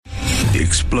The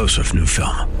explosive new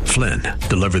film, Flynn,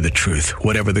 deliver the truth,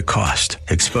 whatever the cost,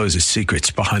 exposes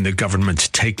secrets behind the government's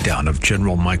takedown of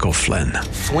General Michael Flynn.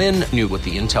 Flynn knew what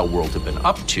the intel world had been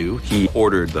up to. He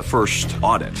ordered the first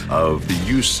audit of the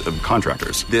use of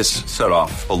contractors. This set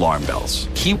off alarm bells.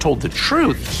 He told the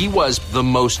truth. He was the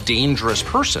most dangerous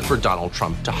person for Donald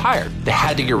Trump to hire. They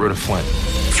had to get rid of Flynn.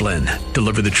 Flynn,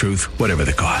 deliver the truth, whatever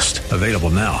the cost. Available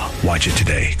now. Watch it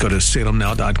today. Go to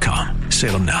salemnow.com.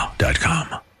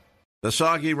 salemnow.com. The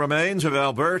soggy remains of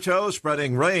Alberto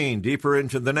spreading rain deeper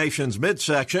into the nation's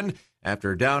midsection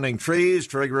after downing trees,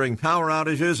 triggering power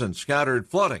outages, and scattered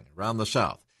flooding around the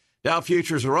south. Dow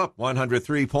futures are up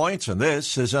 103 points, and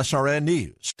this is SRN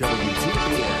News.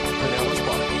 WTPN, Pinellas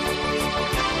Park.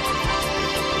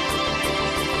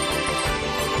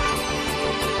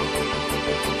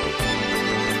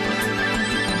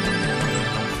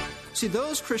 See,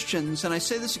 those Christians, and I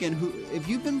say this again, who, if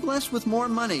you've been blessed with more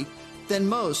money than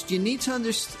most, you need to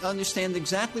understand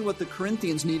exactly what the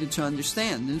Corinthians needed to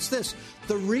understand. And it's this: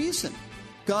 the reason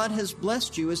God has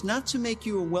blessed you is not to make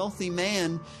you a wealthy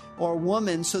man or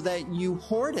woman so that you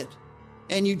hoard it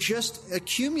and you just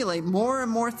accumulate more and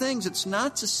more things. It's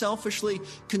not to selfishly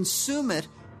consume it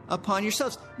upon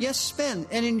yourselves. Yes, spend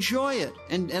and enjoy it.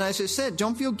 And as I said,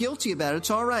 don't feel guilty about it.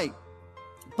 It's all right.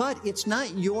 But it's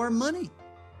not your money.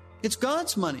 It's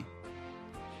God's money.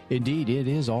 Indeed, it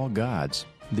is all God's.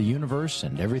 The universe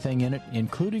and everything in it,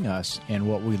 including us and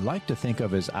what we like to think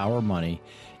of as our money,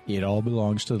 it all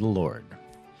belongs to the Lord.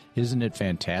 Isn't it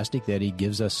fantastic that He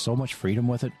gives us so much freedom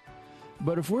with it?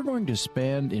 But if we're going to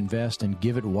spend, invest, and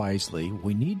give it wisely,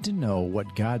 we need to know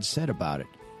what God said about it.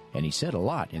 And He said a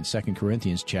lot in 2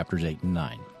 Corinthians chapters 8 and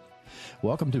 9.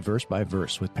 Welcome to Verse by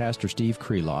Verse with Pastor Steve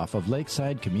Kreloff of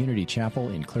Lakeside Community Chapel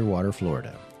in Clearwater,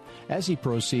 Florida. As he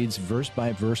proceeds verse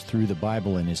by verse through the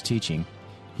Bible in his teaching,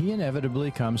 he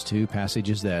inevitably comes to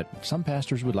passages that some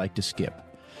pastors would like to skip.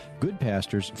 Good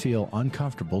pastors feel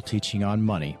uncomfortable teaching on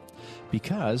money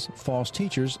because false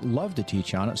teachers love to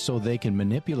teach on it so they can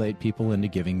manipulate people into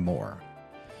giving more.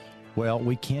 Well,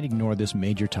 we can't ignore this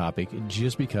major topic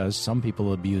just because some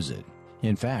people abuse it.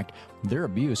 In fact, their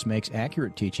abuse makes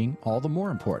accurate teaching all the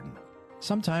more important.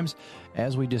 Sometimes,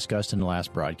 as we discussed in the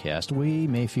last broadcast, we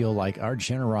may feel like our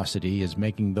generosity is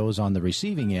making those on the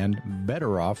receiving end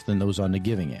better off than those on the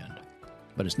giving end.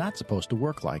 But it's not supposed to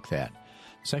work like that.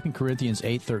 2 Corinthians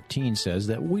 8:13 says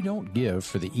that we don't give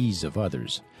for the ease of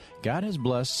others. God has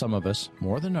blessed some of us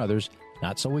more than others,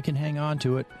 not so we can hang on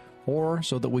to it or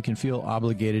so that we can feel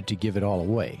obligated to give it all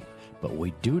away. But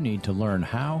we do need to learn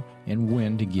how and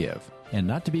when to give, and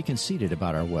not to be conceited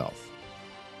about our wealth.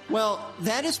 Well,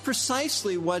 that is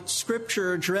precisely what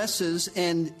Scripture addresses,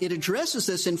 and it addresses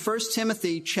this in 1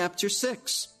 Timothy chapter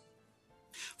 6.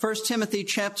 1 Timothy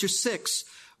chapter 6,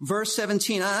 verse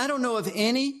 17. I don't know of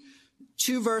any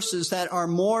two verses that are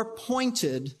more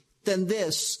pointed than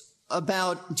this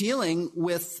about dealing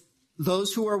with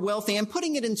those who are wealthy and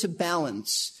putting it into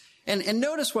balance. And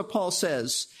notice what Paul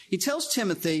says. He tells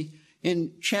Timothy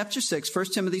in chapter 6, 1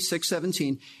 Timothy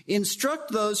 6:17,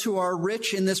 instruct those who are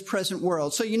rich in this present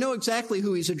world. So you know exactly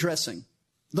who he's addressing.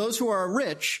 Those who are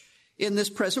rich in this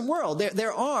present world.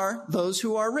 There are those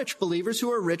who are rich, believers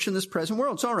who are rich in this present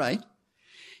world. It's all right.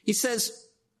 He says,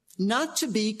 not to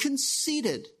be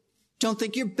conceited. Don't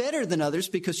think you're better than others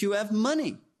because you have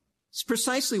money. It's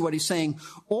precisely what he's saying.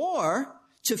 Or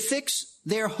to fix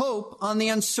their hope on the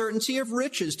uncertainty of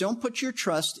riches. Don't put your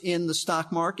trust in the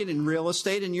stock market, in real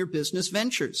estate, in your business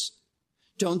ventures.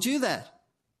 Don't do that.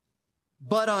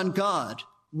 But on God.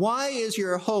 Why is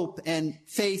your hope and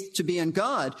faith to be in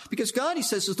God? Because God, he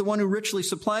says, is the one who richly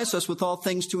supplies us with all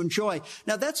things to enjoy.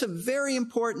 Now, that's a very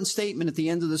important statement at the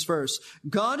end of this verse.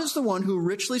 God is the one who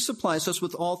richly supplies us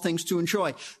with all things to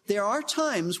enjoy. There are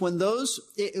times when those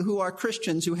who are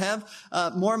Christians, who have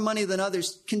more money than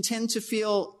others, can tend to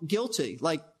feel guilty.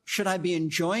 Like, should I be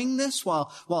enjoying this while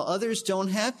others don't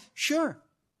have? Sure.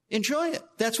 Enjoy it.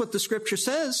 That's what the Scripture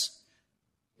says.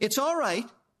 It's all right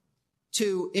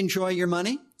to enjoy your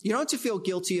money. You don't have to feel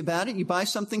guilty about it. You buy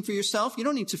something for yourself. You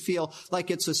don't need to feel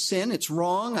like it's a sin. It's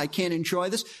wrong. I can't enjoy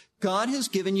this. God has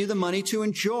given you the money to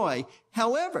enjoy.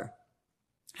 However,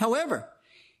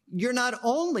 you're not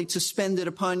only to spend it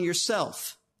upon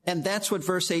yourself. And that's what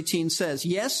verse 18 says.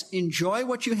 Yes, enjoy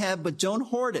what you have, but don't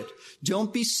hoard it.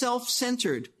 Don't be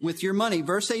self-centered with your money.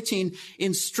 Verse 18,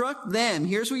 instruct them.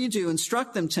 Here's what you do.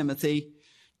 Instruct them, Timothy,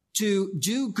 to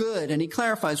do good. And he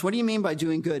clarifies, what do you mean by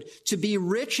doing good? To be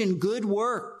rich in good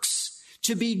works,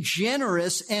 to be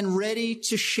generous and ready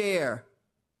to share.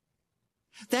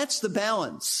 That's the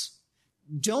balance.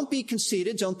 Don't be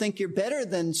conceited. Don't think you're better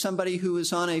than somebody who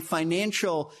is in a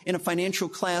financial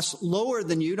class lower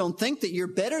than you. Don't think that you're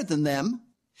better than them.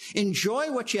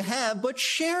 Enjoy what you have, but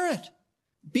share it.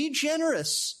 Be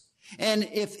generous. And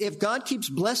if God keeps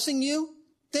blessing you,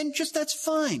 then that's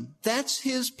fine. That's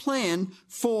his plan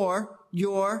for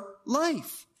your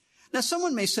life. Now,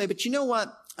 someone may say, but you know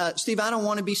what, Steve, I don't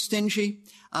want to be stingy.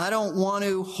 I don't want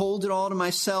to hold it all to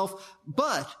myself.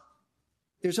 But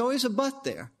there's always a but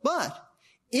there. But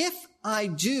if I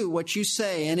do what you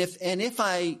say, and if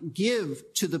I give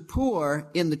to the poor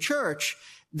in the church,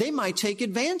 they might take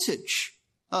advantage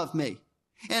of me.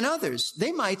 And others,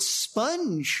 they might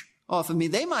sponge off of me.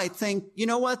 They might think, you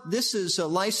know what, this is a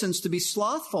license to be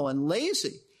slothful and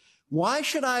lazy. Why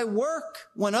should I work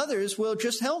when others will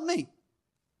just help me?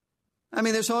 I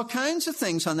mean, there's all kinds of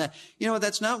things on that. You know,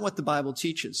 that's not what the Bible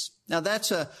teaches. Now,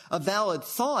 that's a valid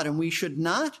thought, and we should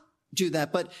not do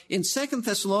that. But in 2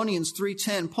 Thessalonians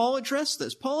 3:10, Paul addressed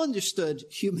this. Paul understood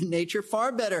human nature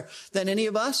far better than any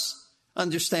of us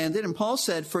understand it. And Paul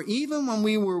said, for even when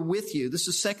we were with you, this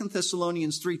is 2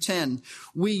 Thessalonians 3:10,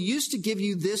 we used to give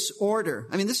you this order.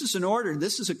 I mean, this is an order.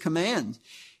 This is a command.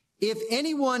 If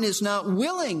anyone is not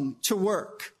willing to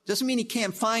work, doesn't mean he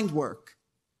can't find work,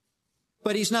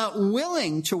 but he's not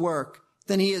willing to work,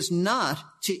 then he is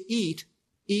not to eat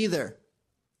either.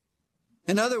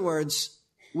 In other words,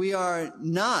 we are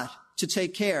not to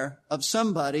take care of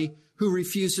somebody who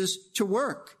refuses to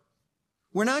work.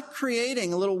 We're not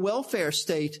creating a little welfare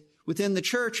state within the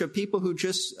church of people who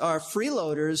just are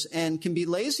freeloaders and can be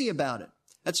lazy about it.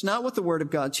 That's not what the Word of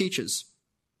God teaches.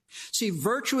 See,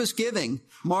 virtuous giving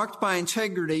marked by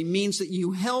integrity means that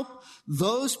you help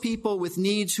those people with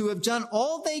needs who have done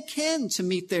all they can to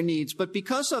meet their needs, but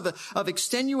because of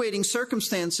extenuating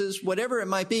circumstances, whatever it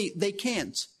might be, they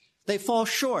can't. They fall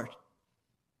short.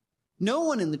 No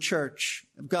one in the church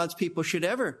of God's people should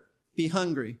ever be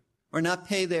hungry or not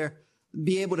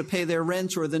be able to pay their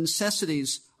rent or the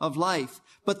necessities of life.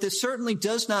 But this certainly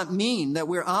does not mean that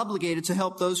we're obligated to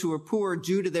help those who are poor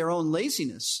due to their own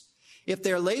laziness. If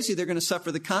they're lazy, they're going to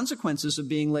suffer the consequences of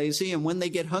being lazy, and when they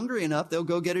get hungry enough, they'll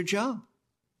go get a job.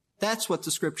 That's what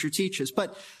the Scripture teaches.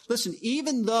 But listen,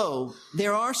 even though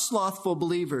there are slothful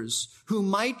believers who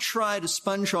might try to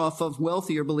sponge off of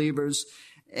wealthier believers,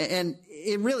 and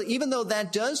it really, even though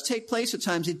that does take place at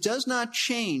times, it does not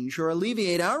change or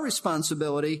alleviate our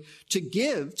responsibility to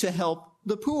give to help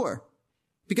the poor.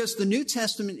 Because the New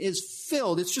Testament is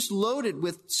filled, it's just loaded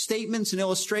with statements and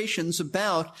illustrations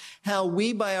about how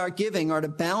we, by our giving, are to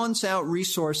balance out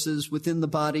resources within the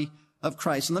body of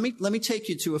Christ. And let me take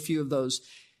you to a few of those.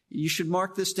 You should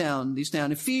mark these down.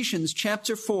 Ephesians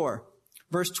chapter 4,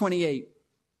 verse 28.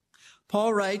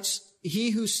 Paul writes, he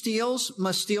who steals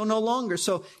must steal no longer.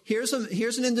 So here's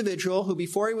an individual who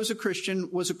before he was a Christian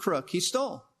was a crook. He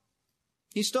stole.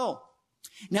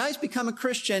 Now he's become a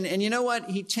Christian, and you know what?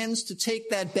 He tends to take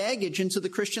that baggage into the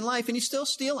Christian life, and he's still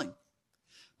stealing.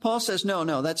 Paul says,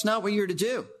 no, that's not what you're to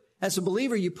do. As a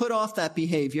believer, you put off that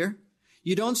behavior.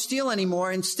 You don't steal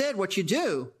anymore. Instead, what you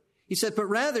do, he said, but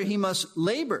rather he must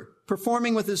labor,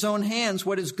 performing with his own hands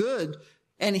what is good.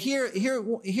 And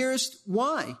here's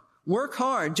why. Work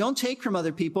hard. Don't take from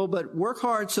other people, but work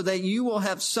hard so that you will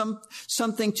have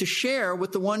something to share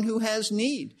with the one who has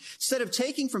need. Instead of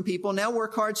taking from people, now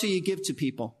work hard so you give to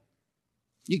people.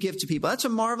 You give to people. That's a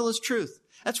marvelous truth.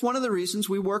 That's one of the reasons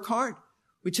we work hard.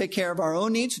 We take care of our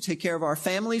own needs, we take care of our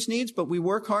family's needs, but we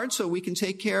work hard so we can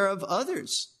take care of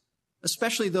others,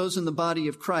 especially those in the body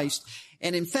of Christ.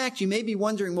 And in fact, you may be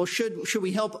wondering, well, should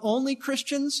we help only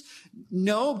Christians?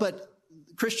 No, but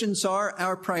Christians are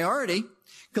our priority.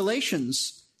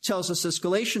 Galatians tells us this.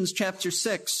 Galatians chapter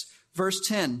 6, verse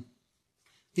 10.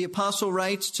 The apostle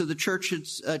writes to the church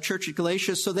at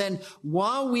Galatia, so then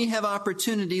while we have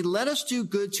opportunity, let us do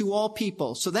good to all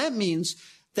people. So that means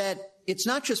that it's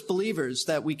not just believers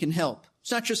that we can help.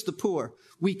 It's not just the poor.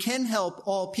 We can help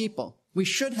all people. We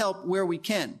should help where we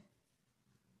can.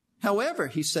 However,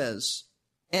 he says,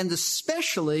 and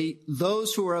especially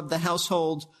those who are of the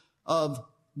household of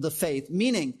the faith,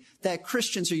 meaning that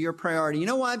Christians are your priority. You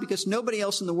know why? Because nobody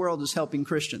else in the world is helping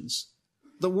Christians.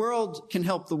 The world can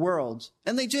help the world,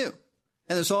 and they do.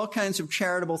 And there's all kinds of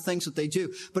charitable things that they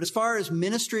do. But as far as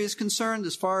ministry is concerned,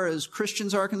 as far as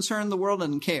Christians are concerned, the world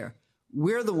doesn't care.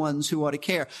 We're the ones who ought to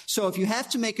care. So if you have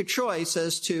to make a choice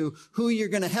as to who you're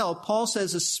going to help, Paul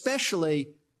says especially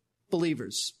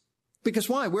believers. Because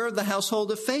why? We're the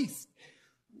household of faith.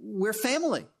 We're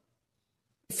family.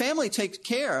 Family takes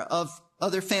care of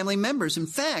other family members. In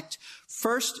fact,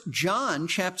 1 John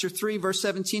chapter 3, verse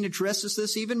 17 addresses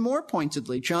this even more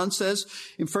pointedly. John says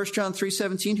in 1 John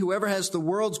 3:17, whoever has the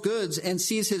world's goods and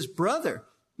sees his brother,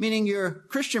 meaning your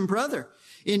Christian brother,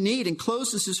 in need and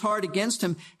closes his heart against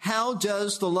him, how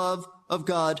does the love of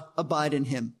God abide in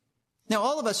him? Now,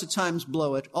 all of us at times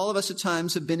blow it. All of us at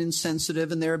times have been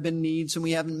insensitive and there have been needs and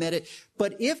we haven't met it.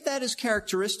 But if that is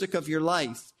characteristic of your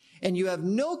life and you have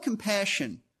no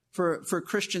compassion for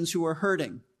Christians who are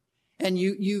hurting and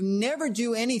you never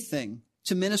do anything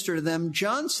to minister to them,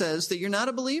 John says that you're not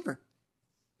a believer.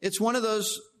 It's one of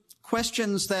those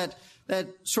questions that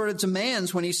sort of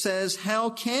demands when he says,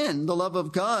 how can the love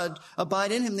of God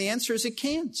abide in him? The answer is it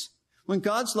can't. When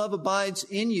God's love abides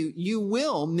in you, you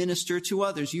will minister to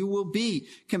others. You will be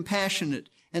compassionate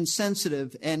and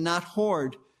sensitive and not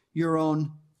hoard your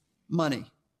own money.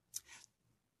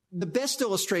 The best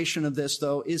illustration of this,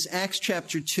 though, is Acts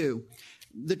chapter 2.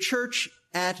 The church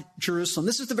at Jerusalem.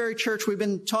 This is the very church we've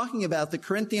been talking about. The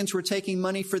Corinthians were taking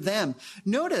money for them.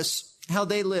 Notice how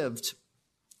they lived.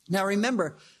 Now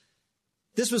remember,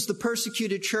 this was the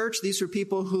persecuted church. These were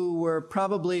people who were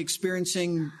probably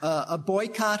experiencing a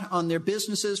boycott on their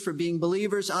businesses for being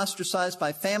believers, ostracized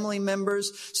by family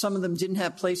members. Some of them didn't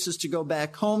have places to go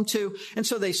back home to, and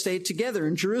so they stayed together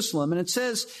in Jerusalem. And it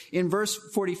says in verse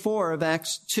 44 of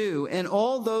Acts 2, and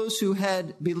all those who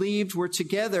had believed were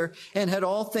together and had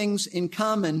all things in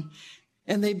common.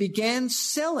 And they began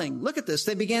selling, look at this,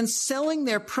 they began selling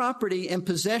their property and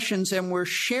possessions and were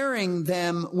sharing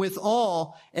them with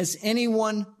all as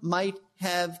anyone might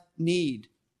have need.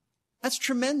 That's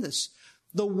tremendous.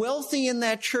 The wealthy in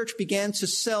that church began to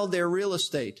sell their real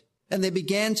estate and they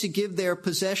began to give their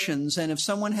possessions. And if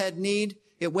someone had need,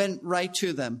 it went right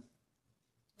to them.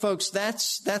 Folks,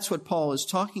 that's what Paul is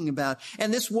talking about.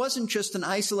 And this wasn't just an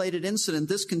isolated incident.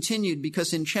 This continued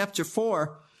because in chapter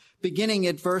 4, beginning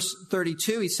at verse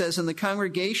 32, he says, and the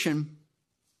congregation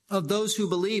of those who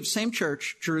believed, same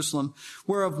church, Jerusalem,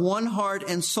 were of one heart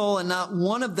and soul, and not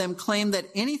one of them claimed that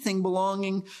anything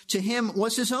belonging to him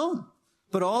was his own,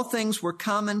 but all things were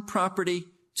common property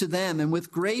to them. And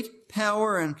with great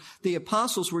power, and the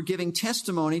apostles were giving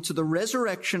testimony to the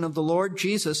resurrection of the Lord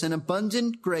Jesus, and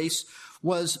abundant grace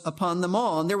was upon them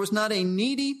all. And there was not a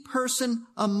needy person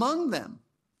among them.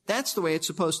 That's the way it's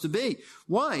supposed to be.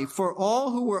 Why? For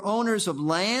all who were owners of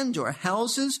land or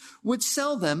houses would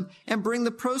sell them and bring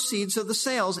the proceeds of the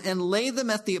sales and lay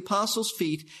them at the apostles'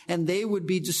 feet, and they would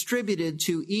be distributed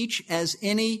to each as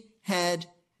any had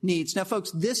needs. Now,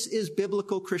 folks, this is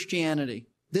biblical Christianity.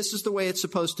 This is the way it's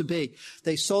supposed to be.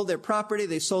 They sold their property,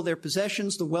 they sold their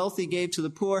possessions, the wealthy gave to the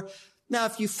poor. Now,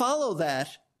 if you follow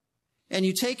that and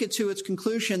you take it to its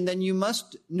conclusion, then you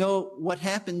must know what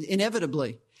happened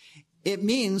inevitably. It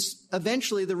means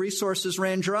eventually the resources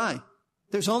ran dry.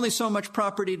 There's only so much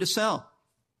property to sell,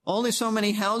 only so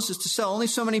many houses to sell, only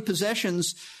so many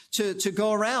possessions to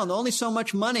go around, only so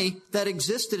much money that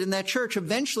existed in that church.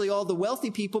 Eventually all the wealthy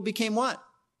people became what?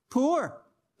 Poor.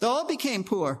 They all became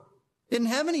poor. Didn't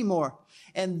have any more.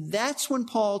 And that's when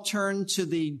Paul turned to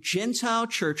the Gentile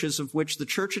churches, of which the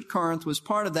church at Corinth was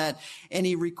part of that, and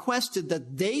he requested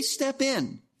that they step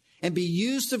in and be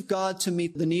used of God to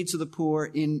meet the needs of the poor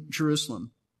in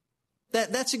Jerusalem.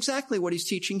 That's exactly what he's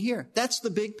teaching here. That's the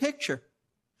big picture.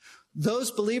 Those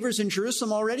believers in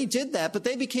Jerusalem already did that, but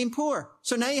they became poor.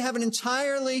 So now you have an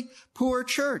entirely poor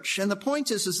church. And the point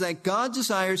is that God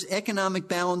desires economic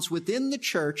balance within the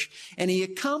church, and he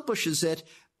accomplishes it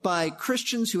by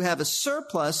Christians who have a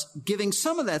surplus, giving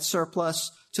some of that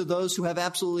surplus to those who have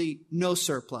absolutely no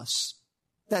surplus.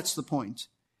 That's the point.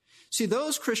 See,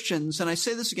 those Christians, and I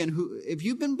say this again, who, if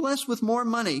you've been blessed with more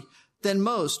money than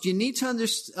most, you need to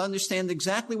understand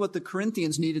exactly what the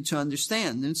Corinthians needed to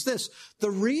understand. And it's this: the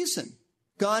reason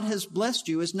God has blessed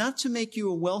you is not to make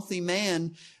you a wealthy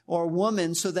man or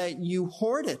woman so that you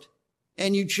hoard it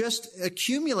and you just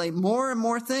accumulate more and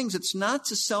more things. It's not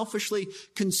to selfishly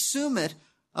consume it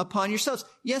upon yourselves.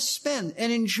 Yes, spend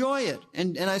and enjoy it.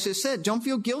 And as I said, don't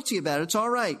feel guilty about it. It's all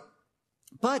right.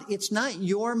 But it's not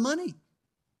your money.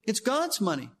 It's God's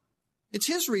money. It's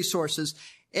his resources.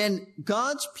 And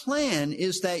God's plan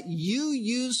is that you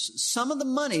use some of the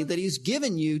money that he's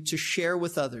given you to share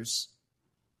with others.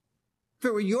 If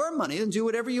it were your money, then do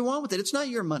whatever you want with it. It's not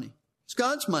your money. It's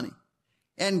God's money.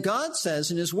 And God says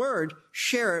in his word,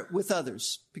 share it with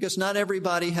others, because not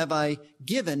everybody have I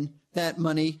given that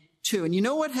money to. And you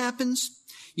know what happens?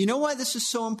 You know why this is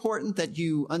so important that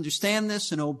you understand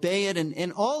this and obey it,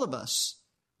 and all of us,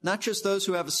 not just those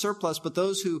who have a surplus, but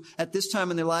those who at this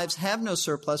time in their lives have no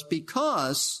surplus,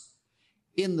 because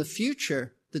in the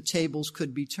future, the tables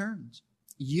could be turned.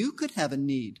 You could have a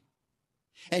need.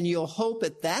 And you'll hope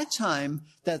at that time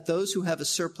that those who have a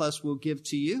surplus will give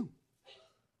to you.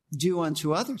 Do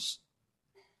unto others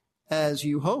as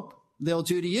you hope they'll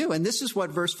do to you. And this is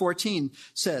what verse 14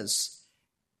 says.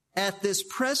 At this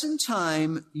present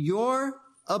time, your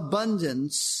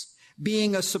abundance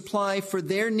being a supply for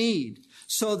their need,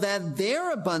 so that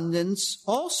their abundance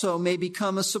also may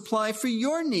become a supply for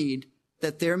your need,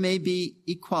 that there may be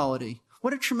equality.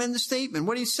 What a tremendous statement.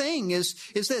 What he's saying is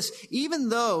this: even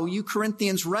though you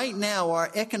Corinthians right now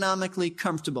are economically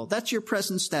comfortable, that's your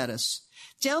present status,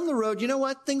 down the road, you know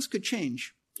what? Things could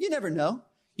change. You never know.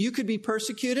 You could be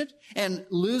persecuted and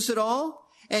lose it all,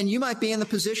 and you might be in the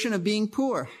position of being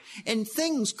poor. And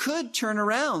things could turn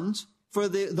around for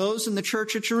those in the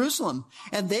church at Jerusalem.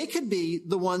 And they could be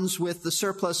the ones with the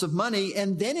surplus of money,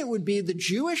 and then it would be the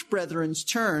Jewish brethren's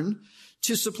turn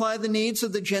to supply the needs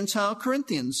of the Gentile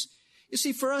Corinthians. You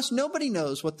see, for us, nobody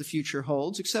knows what the future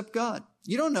holds except God.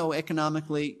 You don't know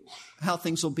economically how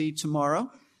things will be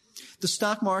tomorrow. The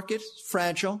stock market,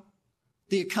 fragile.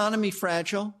 The economy,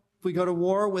 fragile. If we go to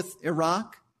war with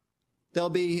Iraq, there'll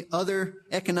be other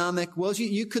economic woes.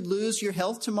 You could lose your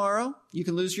health tomorrow. You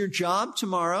can lose your job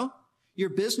tomorrow. Your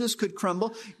business could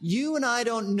crumble. You and I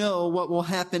don't know what will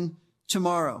happen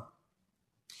tomorrow.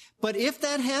 But if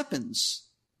that happens,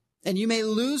 and you may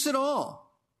lose it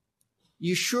all,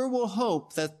 you sure will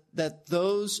hope that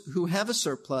those who have a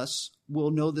surplus will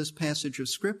know this passage of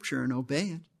Scripture and obey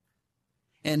it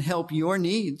and help your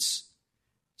needs.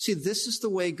 See, this is the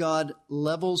way God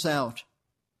levels out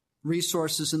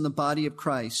resources in the body of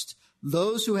Christ.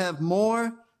 Those who have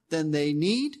more than they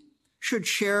need should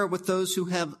share with those who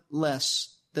have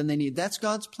less than they need. That's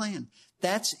God's plan.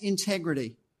 That's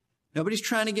integrity. Nobody's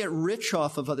trying to get rich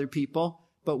off of other people,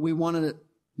 but we want to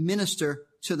minister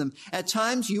to them. At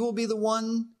times, you will be the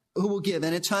one who will give,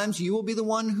 and at times, you will be the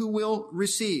one who will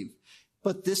receive.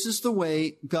 But this is the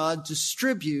way God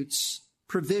distributes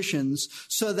provisions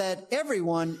so that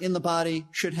everyone in the body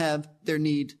should have their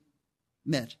need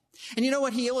met. And you know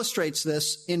what? He illustrates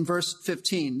this in verse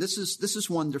 15. This is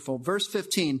wonderful. Verse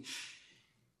 15.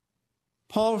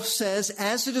 Paul says,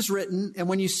 as it is written, and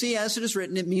when you see as it is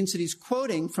written, it means that he's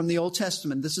quoting from the Old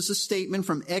Testament. This is a statement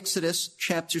from Exodus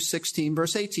chapter 16,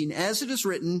 verse 18. As it is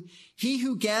written, he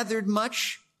who gathered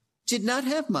much did not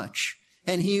have much,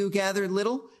 and he who gathered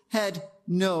little had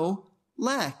no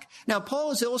lack. Now,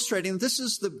 Paul is illustrating this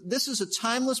is a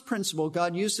timeless principle.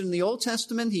 God used it in the Old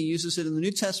Testament. He uses it in the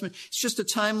New Testament. It's just a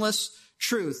timeless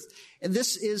truth. And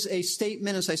this is a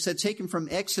statement, as I said, taken from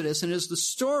Exodus, and is the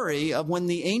story of when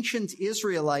the ancient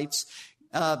Israelites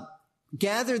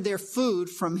gathered their food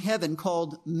from heaven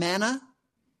called manna,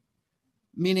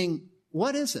 meaning,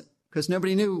 what is it? Because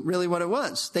nobody knew really what it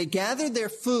was. They gathered their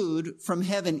food from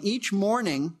heaven each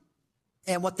morning,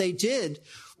 and what they did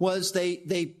was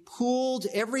they pooled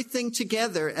everything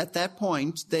together at that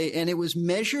point, and it was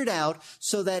measured out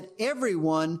so that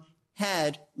everyone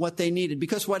had what they needed.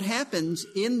 Because what happens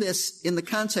in the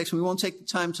context, we won't take the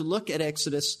time to look at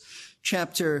Exodus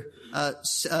chapter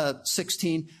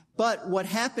 16, but what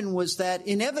happened was that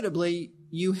inevitably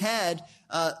you had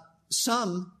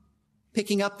some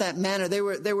picking up that manna. They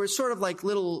were sort of like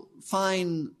little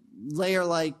fine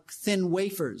layer-like thin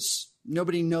wafers.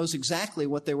 Nobody knows exactly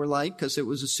what they were like because it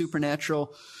was a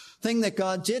supernatural thing that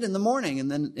God did in the morning,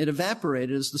 and then it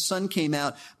evaporated as the sun came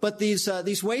out. But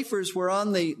these wafers were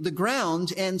on the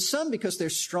ground, and some, because they're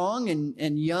strong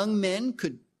and young men,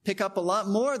 could pick up a lot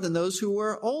more than those who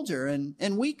were older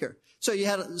and weaker. So you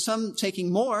had some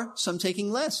taking more, some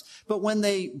taking less. But when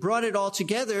they brought it all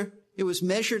together, it was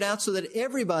measured out so that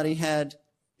everybody had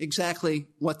exactly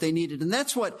what they needed. And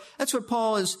that's what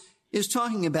Paul is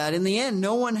talking about. In the end,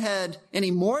 no one had any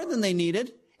more than they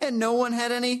needed, and no one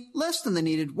had any less than they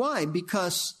needed. Why?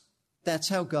 Because that's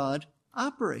how God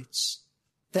operates.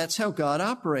 That's how God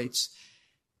operates.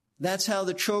 That's how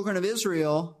the children of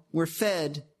Israel were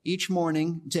fed each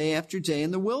morning, day after day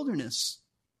in the wilderness.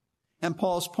 And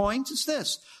Paul's point is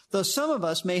this: though some of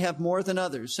us may have more than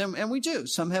others, and we do,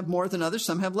 some have more than others,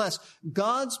 some have less.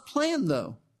 God's plan,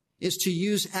 though, is to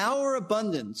use our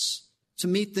abundance to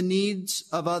meet the needs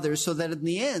of others so that in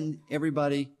the end,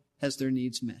 everybody has their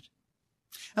needs met.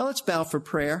 Now let's bow for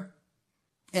prayer.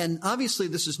 And obviously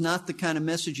this is not the kind of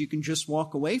message you can just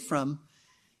walk away from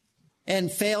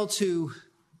and fail to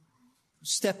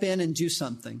step in and do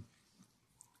something.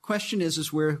 Question is,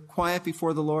 as we're quiet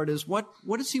before the Lord, is what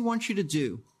does he want you to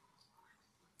do?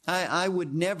 I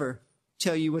would never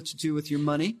tell you what to do with your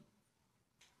money,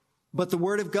 but the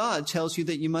Word of God tells you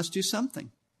that you must do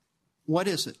something. What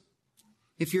is it?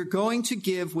 If you're going to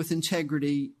give with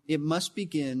integrity, it must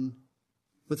begin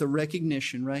with a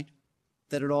recognition, right,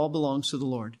 that it all belongs to the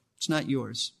Lord. It's not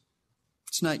yours.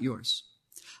 It's not yours.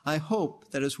 I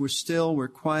hope that as we're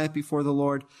quiet before the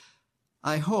Lord,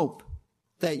 I hope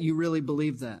that you really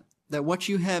believe that what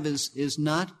you have is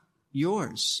not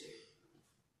yours.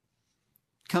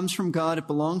 It comes from God, it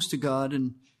belongs to God,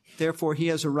 and therefore he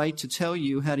has a right to tell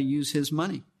you how to use his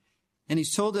money. And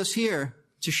he's told us here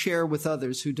to share with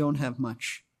others who don't have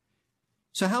much.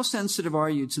 So how sensitive are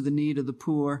you to the need of the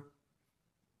poor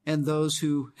and those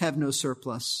who have no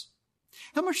surplus?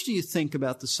 How much do you think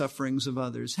about the sufferings of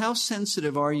others? How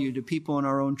sensitive are you to people in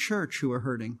our own church who are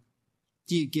hurting?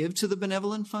 Do you give to the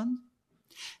benevolent fund?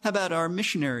 How about our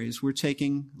missionaries? We're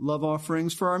taking love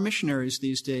offerings for our missionaries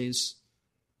these days.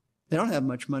 They don't have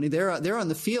much money. They're on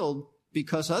the field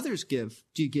because others give.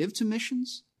 Do you give to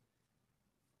missions?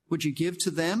 Would you give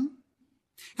to them?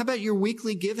 How about your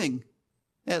weekly giving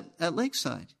at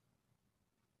Lakeside?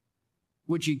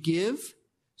 Would you give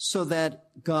so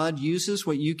that God uses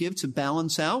what you give to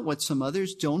balance out what some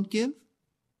others don't give?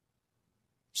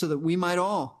 So that we might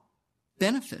all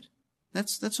benefit.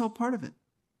 That's all part of it.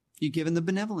 Do you give in the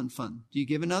benevolent fund? Do you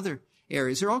give in other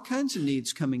areas? There are all kinds of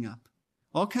needs coming up.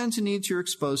 All kinds of needs you're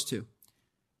exposed to.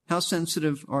 How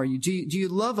sensitive are you? Do you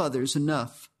love others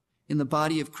enough in the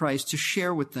body of Christ to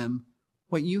share with them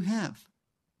what you have?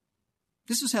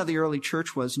 This is how the early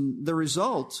church was. And the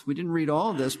result, we didn't read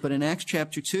all of this, but in Acts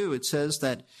chapter 2, it says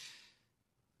that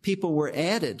people were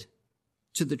added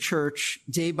to the church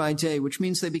day by day, which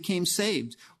means they became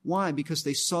saved. Why? Because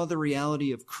they saw the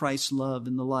reality of Christ's love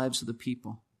in the lives of the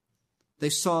people. They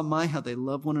saw how they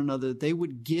love one another, that they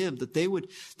would give, that they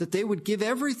would give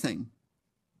everything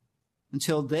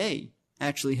until they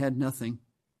actually had nothing.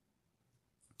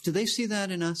 Do they see that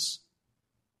in us?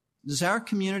 Does our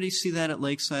community see that at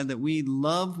Lakeside, that we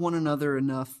love one another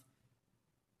enough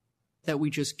that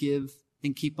we just give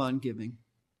and keep on giving?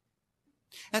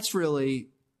 That's really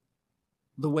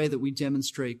the way that we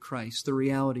demonstrate Christ, the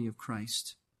reality of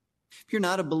Christ. If you're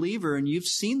not a believer and you've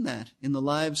seen that in the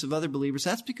lives of other believers,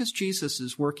 that's because Jesus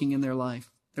is working in their life.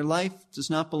 Their life does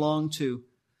not belong to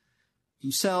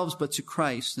themselves, but to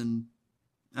Christ. And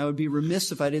I would be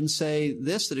remiss if I didn't say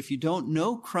this, that if you don't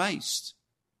know Christ,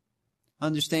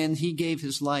 understand he gave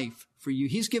his life for you.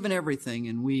 He's given everything,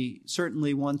 and we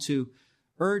certainly want to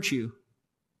urge you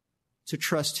to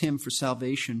trust him for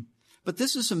salvation. But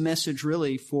this is a message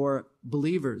really for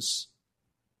believers.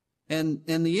 And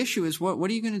the issue is, what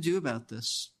are you going to do about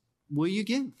this? Will you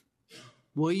give?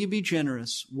 Will you be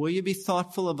generous? Will you be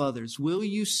thoughtful of others? Will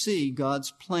you see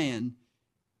God's plan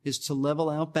is to level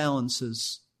out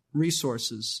balances,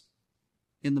 resources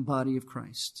in the body of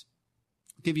Christ?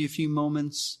 I'll give you a few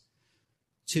moments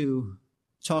to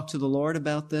talk to the Lord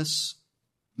about this,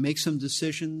 make some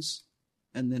decisions,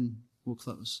 and then we'll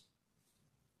close.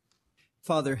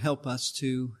 Father, help us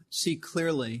to see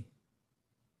clearly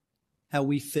how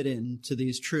we fit into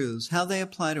these truths, how they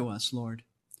apply to us, Lord.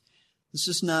 This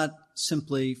is not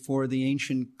simply for the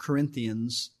ancient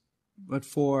Corinthians, but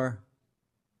for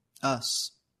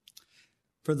us.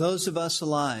 For those of us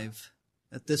alive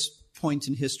at this point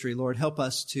in history, Lord, help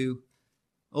us to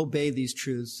obey these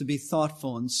truths, to be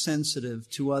thoughtful and sensitive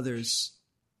to others.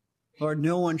 Lord,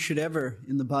 no one should ever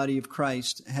in the body of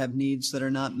Christ have needs that are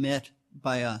not met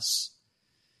by us.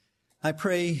 I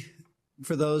pray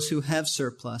for those who have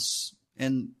surplus,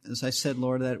 and as I said,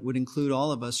 Lord, that would include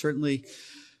all of us, certainly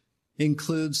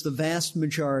includes the vast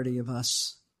majority of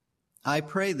us. I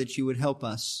pray that you would help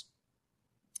us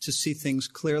to see things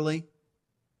clearly,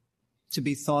 to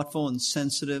be thoughtful and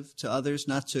sensitive to others,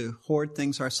 not to hoard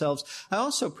things ourselves. I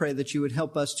also pray that you would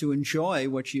help us to enjoy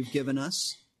what you've given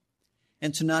us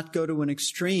and to not go to an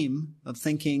extreme of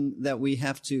thinking that we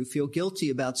have to feel guilty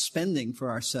about spending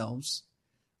for ourselves.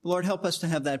 Lord, help us to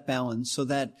have that balance so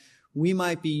that we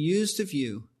might be used of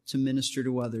you to minister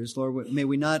to others. Lord, may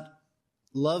we not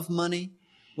love money.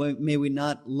 May we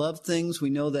not love things. We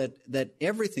know that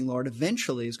everything, Lord,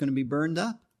 eventually is going to be burned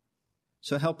up.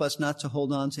 So help us not to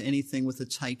hold on to anything with a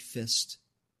tight fist.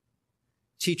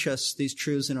 Teach us these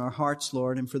truths in our hearts,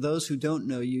 Lord, and for those who don't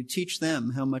know you, teach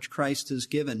them how much Christ has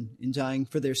given in dying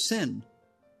for their sin,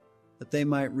 that they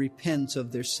might repent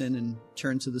of their sin and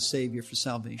turn to the Savior for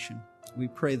salvation. We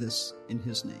pray this in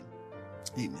his name.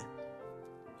 Amen.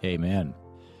 Amen.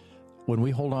 When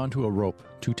we hold on to a rope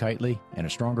too tightly and a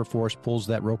stronger force pulls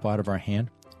that rope out of our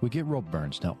hand, we get rope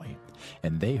burns, don't we?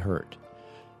 And they hurt.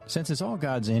 Since it's all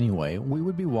God's anyway, we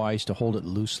would be wise to hold it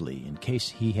loosely in case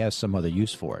he has some other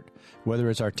use for it, whether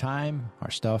it's our time,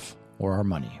 our stuff, or our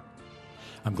money.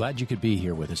 I'm glad you could be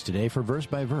here with us today for Verse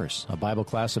by Verse, a Bible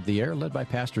class of the air led by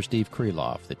Pastor Steve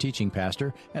Kreloff, the teaching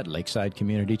pastor at Lakeside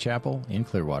Community Chapel in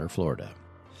Clearwater, Florida.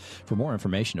 For more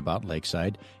information about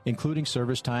Lakeside, including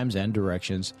service times and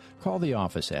directions, call the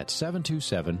office at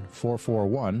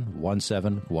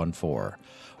 727-441-1714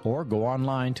 or go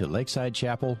online to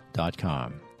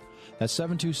lakesidechapel.com. That's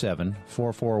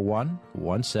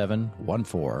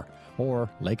 727-441-1714 or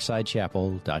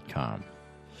lakesidechapel.com.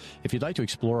 If you'd like to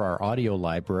explore our audio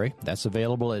library, that's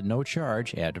available at no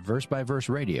charge at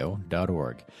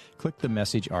versebyverseradio.org. Click the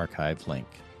Message Archive link.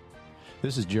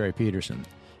 This is Jerry Peterson.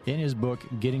 In his book,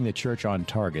 Getting the Church on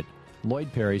Target,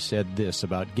 Lloyd Perry said this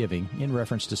about giving in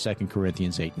reference to 2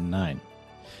 Corinthians 8 and 9.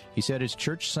 He said it's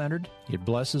church-centered, it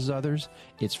blesses others,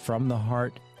 it's from the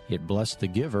heart, it blesses the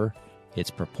giver,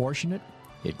 it's proportionate,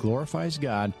 it glorifies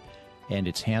God, and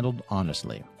it's handled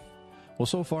honestly. Well,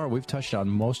 so far we've touched on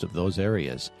most of those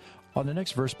areas. On the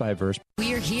next Verse by Verse,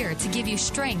 we're here to give you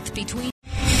strength between...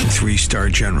 3-star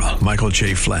General Michael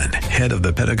J. Flynn, head of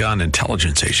the Pentagon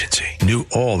Intelligence Agency, knew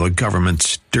all the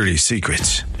government's dirty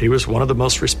secrets. He was one of the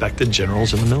most respected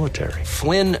generals in the military.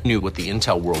 Flynn knew what the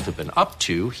intel world had been up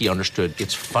to. He understood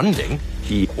its funding.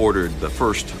 He ordered the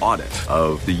first audit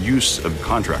of the use of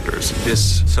contractors.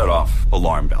 This set off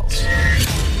alarm bells.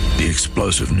 The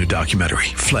explosive new documentary,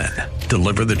 Flynn,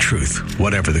 Deliver the Truth,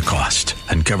 Whatever the Cost,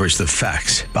 uncovers the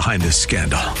facts behind this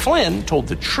scandal. Flynn told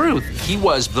the truth. He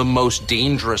was the most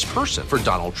dangerous person for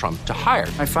Donald Trump to hire.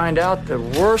 I find out the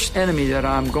worst enemy that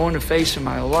I'm going to face in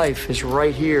my life is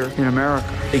right here in America.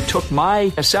 They took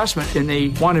my assessment and they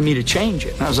wanted me to change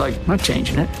it. And I was like, I'm not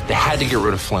changing it. They had to get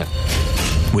rid of Flynn.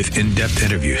 With in-depth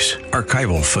interviews,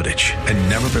 archival footage, and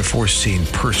never-before-seen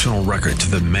personal records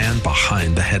of the man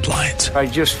behind the headlines. I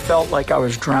just felt like I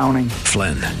was drowning.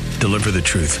 Flynn, Deliver the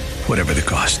Truth, Whatever the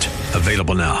Cost.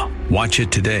 Available now. Watch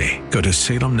it today. Go to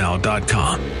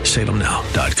salemnow.com.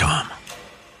 salemnow.com.